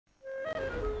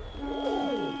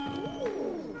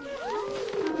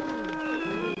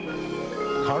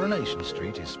Coronation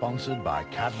Street is sponsored by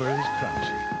Cadbury's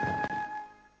Crunchy.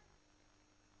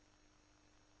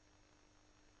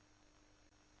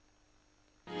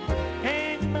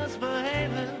 Ain't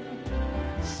misbehaving,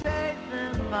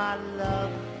 saving my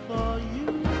love for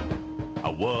you.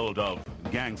 A world of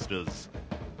gangsters,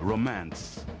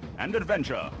 romance, and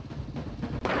adventure.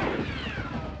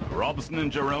 Robson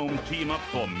and Jerome team up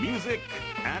for music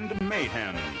and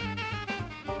mayhem.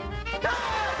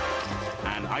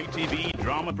 An ITV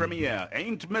drama premiere,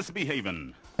 Ain't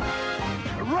Misbehavin'.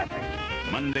 Terrific!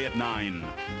 Monday at 9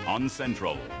 on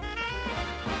Central.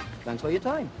 Thanks for your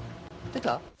time.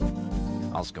 Ta-ta.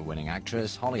 Oscar-winning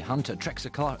actress Holly Hunter treks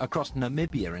across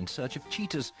Namibia in search of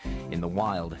cheetahs in the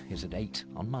wild is at 8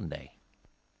 on Monday.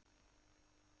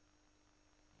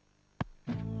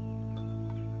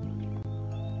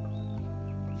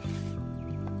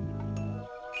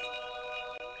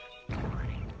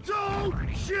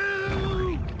 Don't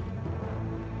shoot!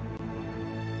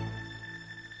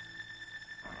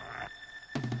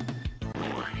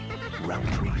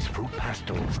 Roundtree's fruit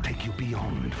pastels take you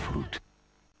beyond fruit.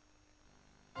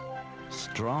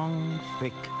 Strong,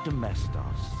 thick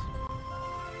Domestos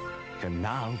can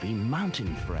now be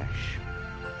mountain fresh,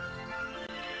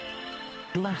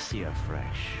 glacier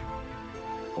fresh,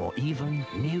 or even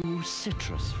new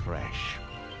citrus fresh.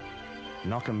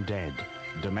 Knock 'em dead.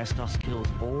 Domestos kills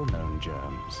all known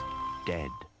germs. Dead.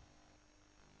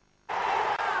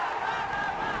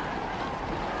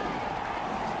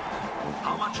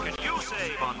 How much can you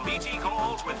save on BT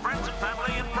calls with friends and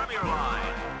family in Premier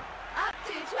Line? Up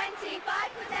to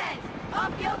 25%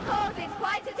 off your calls is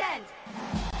quite a dent.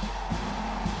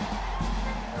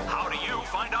 How do you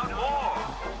find out more?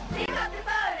 Pick up the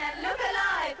phone and look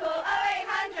alive. Call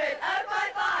 0800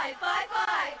 055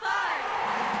 555.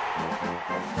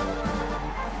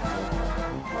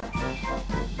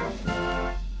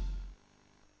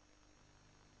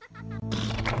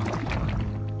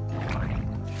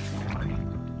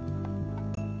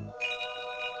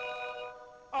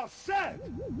 I said,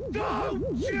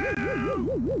 don't you!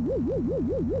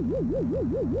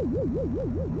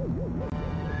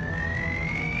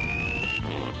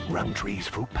 Roundtree's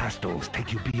fruit pastels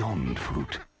take you beyond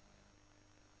fruit.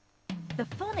 The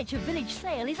Furniture Village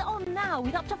sale is on now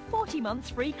with up to 40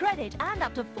 months free credit and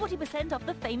up to 40% off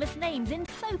the famous names in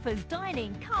sofas,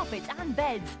 dining, carpets and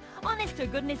beds. Honest to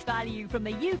goodness value from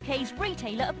the UK's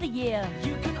Retailer of the Year.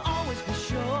 You can always be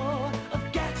sure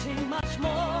of getting much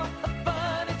more. A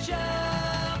Furniture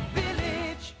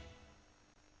Village.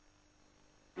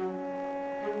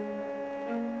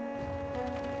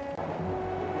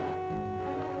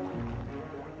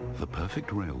 The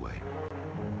perfect railway.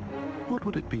 What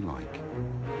would it be like?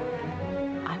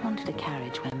 I wanted a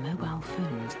carriage where mobile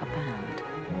phones are banned.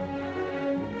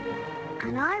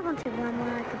 And I wanted one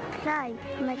where I could play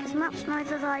and make as much noise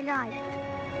as I liked.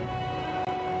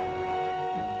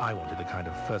 I wanted the kind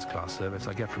of first-class service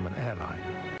I get from an airline.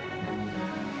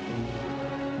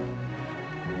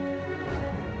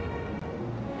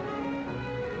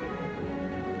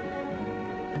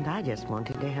 And I just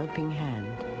wanted a helping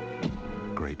hand.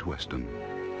 Great Western.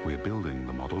 We're building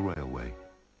the model railway.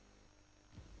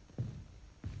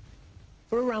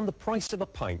 For around the price of a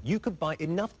pint, you could buy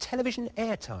enough television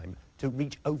airtime to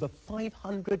reach over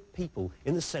 500 people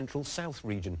in the Central South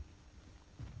region.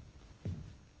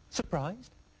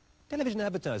 Surprised? Television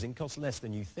advertising costs less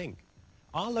than you think.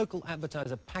 Our local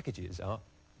advertiser packages are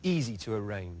easy to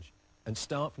arrange and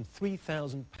start from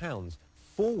 £3,000,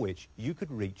 for which you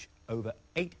could reach over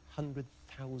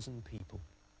 800,000 people.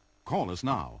 Call us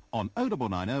now on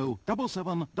 0990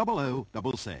 77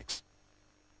 0066.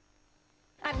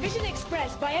 At Vision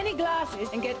Express, buy any glasses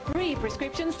and get free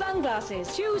prescription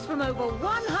sunglasses. Choose from over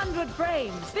 100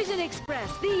 frames. Vision Express,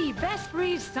 the best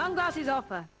free sunglasses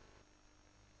offer.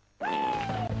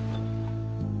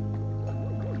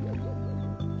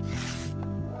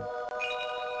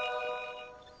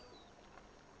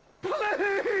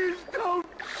 Please don't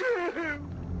shoot!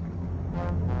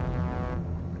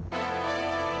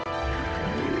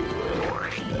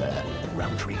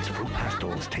 Roundtree's fruit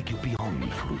pastels take you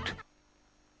beyond fruit.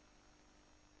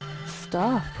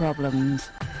 Staff problems.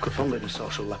 Could fall into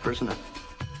social leper, isn't it?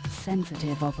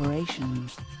 Sensitive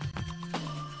operations.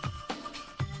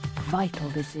 Vital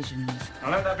decisions.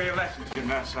 Now let that be a lesson to you,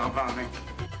 Nurse Albani.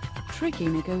 Tricky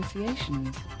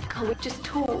negotiations. Can't we just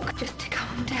talk, just to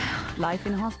calm down? Life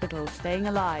in hospital, staying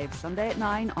alive. Sunday at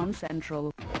 9 on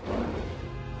Central.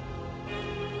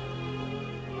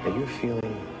 Are you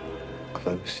feeling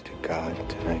close to God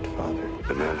tonight, Father?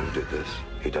 The man who did this,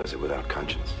 he does it without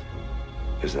conscience.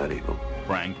 Is that evil?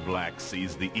 Frank Black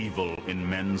sees the evil in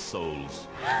men's souls.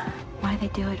 Why they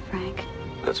do it, Frank?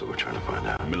 That's what we're trying to find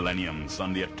out. Millennium,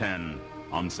 Sunday at 10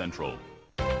 on Central.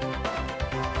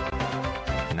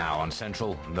 Now on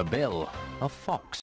Central, the bill of Fox.